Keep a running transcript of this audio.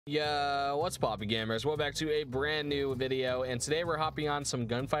Yeah, what's poppy gamers? Welcome back to a brand new video, and today we're hopping on some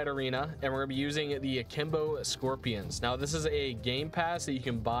Gunfight Arena and we're gonna be using the Akimbo Skorpions. Now this is a game pass that you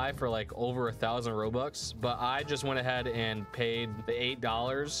can buy for like over 1,000 Robux, but I just went ahead and paid the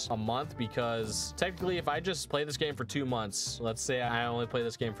 $8 a month because technically if I just play this game for 2 months, let's say I only play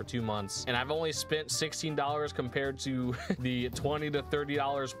this game for 2 months and I've only spent $16 compared to the $20 to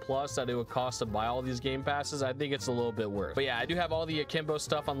 $30 plus that it would cost to buy all these game passes, I think it's a little bit worth. But yeah, I do have all the Akimbo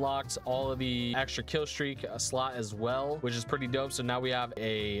stuff unlocked, all of the extra kill streak slot as well, which is pretty dope. So now we have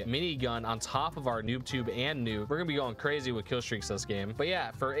a minigun on top of our noob tube and noob. We're gonna be going crazy with kill streaks this game. But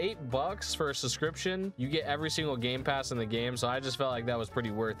yeah, for $8 for a subscription, you get every single game pass in the game, so I just felt like that was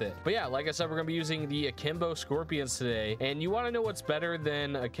pretty worth it. But yeah, like I said, we're gonna be using the Akimbo Skorpions today, and you want to know what's better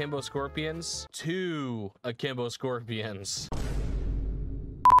than Akimbo Skorpions? 2 Akimbo Skorpions.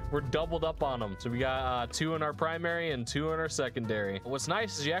 We're doubled up on them. So we got 2 in our primary and 2 in our secondary. What's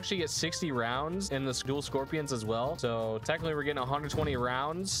nice is you actually get 60 rounds in the Dual Skorpions as well. So technically we're getting 120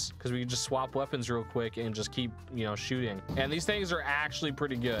 rounds because we can just swap weapons real quick and just keep, you know, shooting. And these things are actually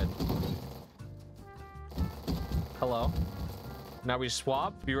pretty good. Hello. Now we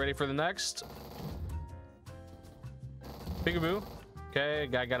swap. Be ready for the next. Peekaboo. Okay,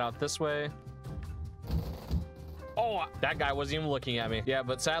 guy got out this way. Oh, that guy wasn't even looking at me. Yeah,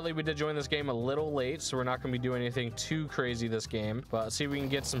 but sadly we did join this game a little late, so we're not going to be doing anything too crazy this game. But let's see if we can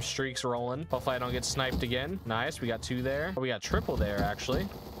get some streaks rolling. Hopefully I don't get sniped again. Nice, we got 2 there. Oh, we got triple there actually.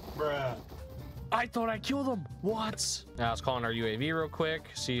 Bruh. I thought I killed him. What? Now let's call in our UAV real quick,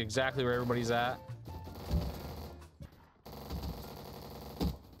 see exactly where everybody's at.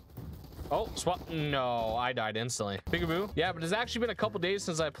 Oh, swap. No, I died instantly. Peekaboo. Yeah, but it's actually been a couple days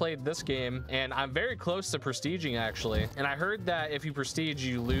since I played this game, and I'm very close to prestiging actually. And I heard that if you prestige,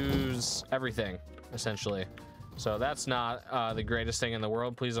 you lose everything, essentially. So that's not the greatest thing in the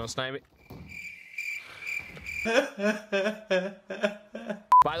world. Please don't snipe me.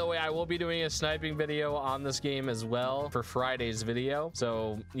 By the way, I will be doing a sniping video on this game as well for Friday's video.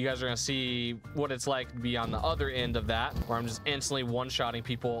 So you guys are going to see what it's like to be on the other end of that, where I'm just instantly one-shotting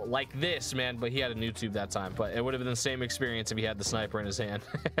people like this, man. But he had a noob tube that time. But it would have been the same experience if he had the sniper in his hand.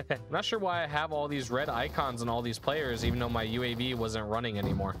 I'm not sure why I have all these red icons on all these players, even though my UAV wasn't running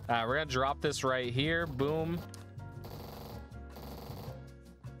anymore. We're going to drop this right here. Boom.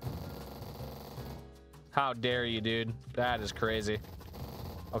 How dare you, dude? That is crazy.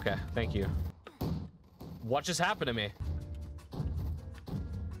 Okay, thank you. What just happened to me?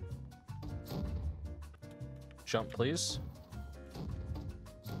 Jump, please.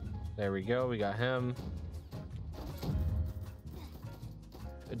 There we go. We got him.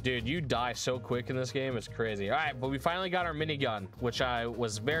 Dude, you die so quick in this game. It's crazy. All right, but we finally got our minigun, which I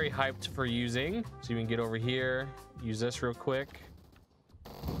was very hyped for using. So you can get over here, use this real quick.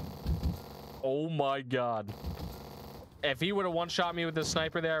 Oh my God. If he would have one-shot me with the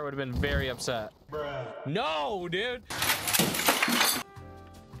sniper there, I would have been very upset. Bruh. No, dude.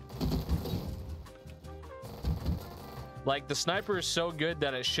 Like, the sniper is so good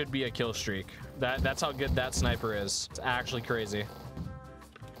that it should be a kill streak. That's how good that sniper is. It's actually crazy.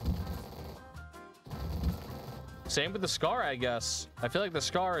 Same with the SCAR, I guess. I feel like the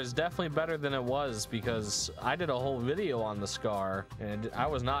SCAR is definitely better than it was because I did a whole video on the SCAR and I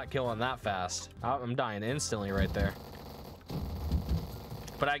was not killing that fast. I'm dying instantly right there.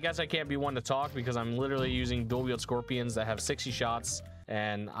 But I guess I can't be one to talk because I'm literally using Dual Wield Skorpions that have 60 shots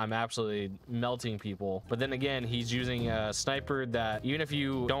and I'm absolutely melting people. But then again, he's using a sniper that even if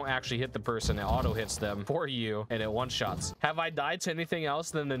you don't actually hit the person, it auto hits them for you and it one-shots. Have I died to anything else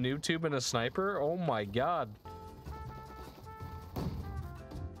than the noob tube and a sniper? Oh my God.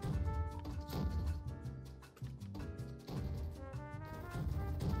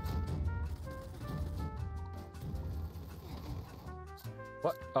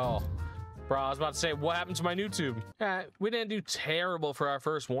 What? Oh, bro, I was about to say, what happened to my new tube? We didn't do terrible for our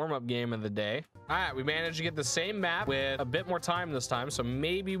first warm-up game of the day. All right, we managed to get the same map with a bit more time this time, so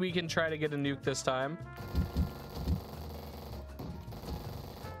maybe we can try to get a nuke this time.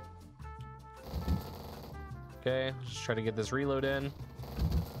 Okay, let's try to get this reload in.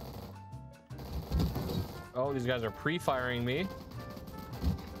 Oh, these guys are pre-firing me.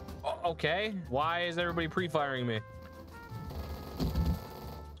 Oh, okay, why is everybody pre-firing me?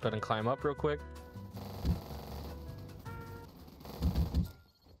 Go ahead and climb up real quick.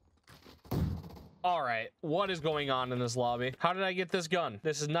 All right, what is going on in this lobby? How did I get this gun?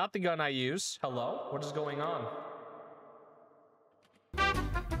 This is not the gun I use. Hello? What is going on?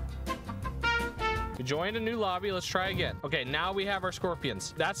 We joined a new lobby. Let's try again. Okay, now we have our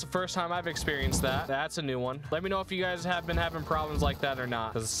scorpions. That's the first time I've experienced that. That's a new one. Let me know if you guys have been having problems like that or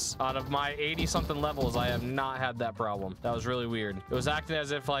not, because out of my 80 something levels, I have not had that problem. That was really weird. It was acting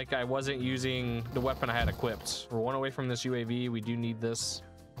as if like I wasn't using the weapon I had equipped. We're one away from this UAV. We do need this.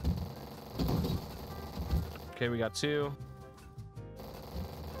 Okay, we got 2.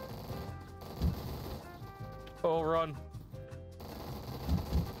 Oh, run.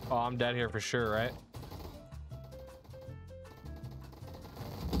 Oh, I'm dead here for sure, right?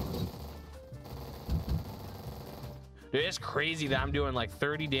 Dude, it's crazy that I'm doing like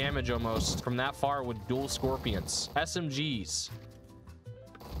 30 damage almost from that far with dual scorpions. SMGs.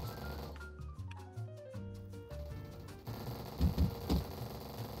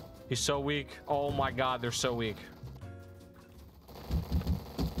 He's so weak. Oh my God, they're so weak.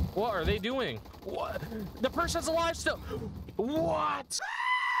 What are they doing? What? The person's alive still. What?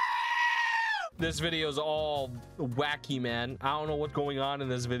 This video is all wacky, man. I don't know what's going on in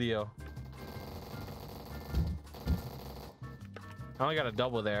this video. I only got a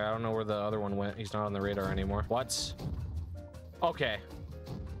double there. I don't know where the other one went. He's not on the radar anymore. What? Okay.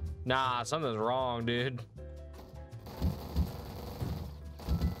 Nah, something's wrong, dude.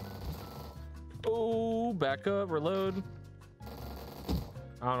 Oh, back up, reload.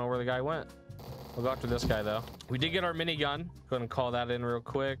 I don't know where the guy went. We'll go after this guy though. We did get our minigun. Go ahead and call that in real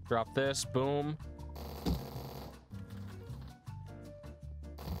quick. Drop this. Boom.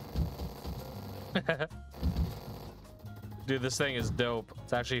 Dude, this thing is dope.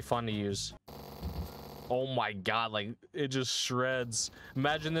 It's actually fun to use. Oh my God, like it just shreds.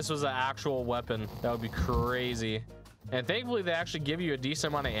 Imagine this was an actual weapon. That would be crazy. And thankfully they actually give you a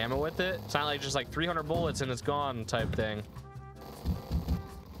decent amount of ammo with it. It's not like just like 300 bullets and it's gone type thing.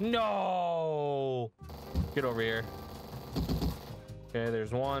 No, get over here. Okay,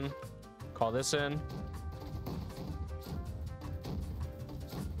 there's one. Call this in.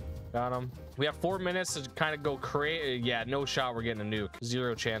 Got him. We have 4 minutes to kind of go crazy. Yeah, no shot we're getting a nuke.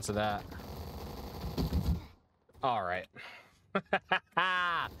 0 chance of that. All right.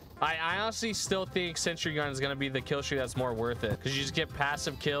 I honestly still think sentry gun is going to be the kill streak that's more worth it, because you just get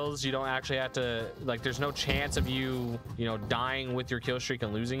passive kills. You don't actually have to, like, there's no chance of you know, dying with your kill streak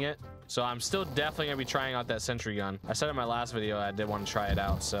and losing it. So I'm still definitely gonna be trying out that sentry gun. I said in my last video I did want to try it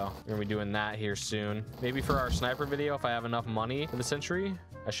out, so we're gonna be doing that here soon. Maybe for our sniper video, if I have enough money for the sentry.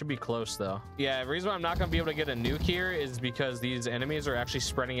 I should be close though. Yeah, the reason why I'm not gonna be able to get a nuke here is because these enemies are actually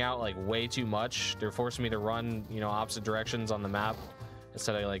spreading out like way too much. They're forcing me to run, you know, opposite directions on the map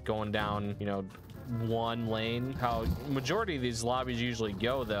instead of like going down, you know, one lane. How majority of these lobbies usually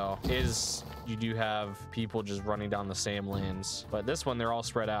go though is you do have people just running down the same lanes, but this one they're all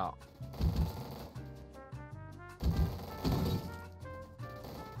spread out.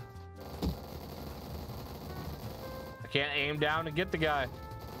 I can't aim down to get the guy.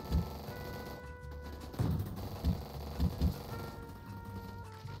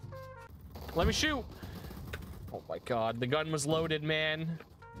 Let me shoot. Oh my God, the gun was loaded, man.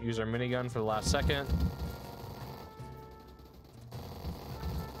 Use our minigun for the last second.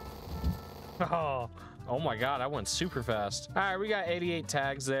 Oh my God, I went super fast. All right, we got 88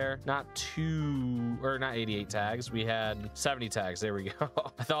 tags there. Not 88 tags. We had 70 tags. There we go.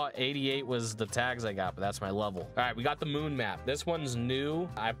 I thought 88 was the tags I got, but that's my level. All right, we got the moon map. This one's new.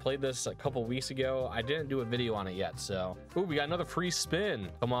 I played this a couple weeks ago. I didn't do a video on it yet, so. Ooh, we got another free spin.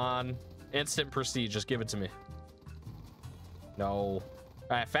 Come on. Instant prestige. Just give it to me. No.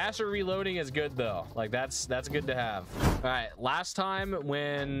 All right, faster reloading is good though. Like that's good to have. All right, last time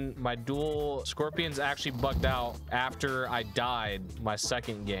when my dual scorpions actually bugged out after I died my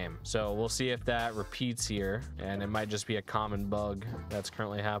second game. So we'll see if that repeats here, and it might just be a common bug that's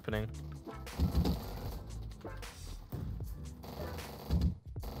currently happening.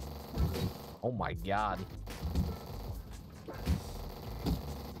 Oh my God.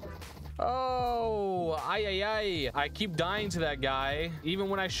 Oh, I keep dying to that guy, even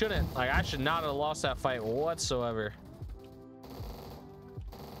when I shouldn't. Like, I should not have lost that fight whatsoever.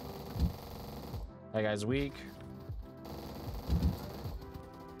 That guy's weak.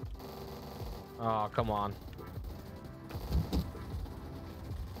 Oh, come on.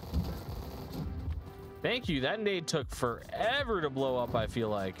 Thank you. That nade took forever to blow up, I feel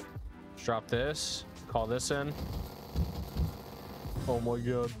like. Let's drop this. Call this in. Oh my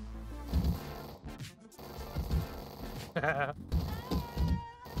God.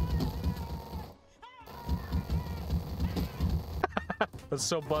 That's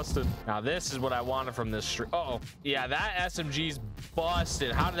so busted. Now this is what I wanted from this stream. Uh-oh. Yeah, that SMG's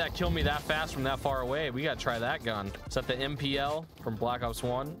busted. How did that kill me that fast from that far away? We gotta try that gun. Is that the MPL from Black Ops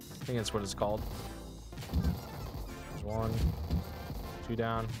 1? I think that's what it's called. There's 1, 2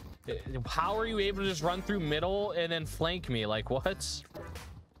 down. How are you able to just run through middle and then flank me? Like, what?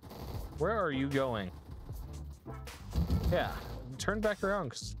 Where are you going? Yeah, turn back around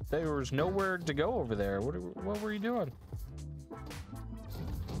because there was nowhere to go over there. What were you doing?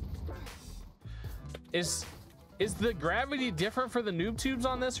 Is the gravity different for the noob tubes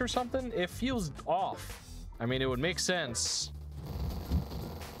on this or something? It feels off. I mean, it would make sense.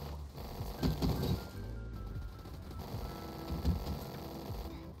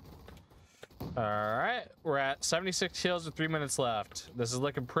 All right, we're at 76 kills with 3 minutes left. This is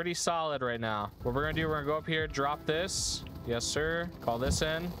looking pretty solid right now. What we're gonna do, we're gonna go up here, drop this. Yes, sir. Call this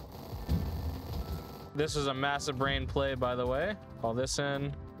in. This is a massive brain play, by the way. Call this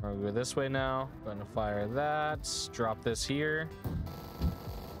in. We're gonna go this way now. Gonna fire that. Drop this here.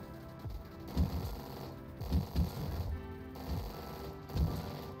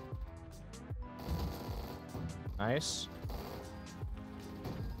 Nice.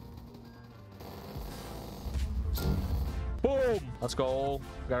 Boom! Let's go.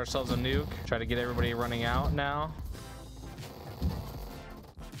 Got ourselves a nuke. Try to get everybody running out now.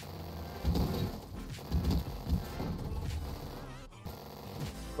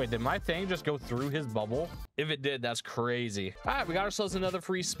 Wait, did my thing just go through his bubble? If it did, that's crazy. All right, we got ourselves another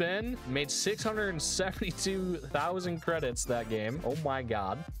free spin. Made 672,000 credits that game. Oh my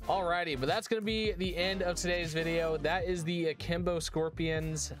God. Alrighty, but that's gonna be the end of today's video. That is the Akimbo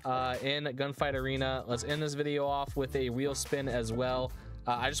Skorpions in Gunfight Arena. Let's end this video off with a wheel spin as well.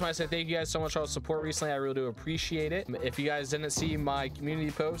 I just want to say thank you guys so much for all the support recently. I really do appreciate it. If you guys didn't see my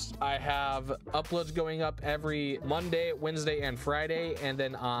community post, I have uploads going up every Monday, Wednesday, and Friday. And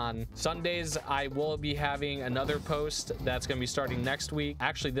then on Sundays, I will be having another post that's going to be starting next week.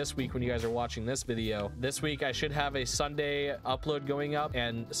 Actually, this week when you guys are watching this video. This week, I should have a Sunday upload going up.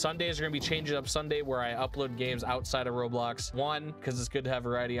 And Sundays are going to be changing up Sunday where I upload games outside of Roblox. One, because it's good to have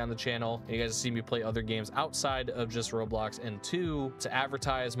variety on the channel. And you guys see me play other games outside of just Roblox. And two, to advertise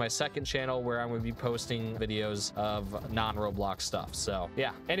my second channel where I'm going to be posting videos of non-Roblox stuff. So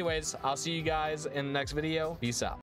yeah, anyways, I'll see you guys in the next video. Peace out.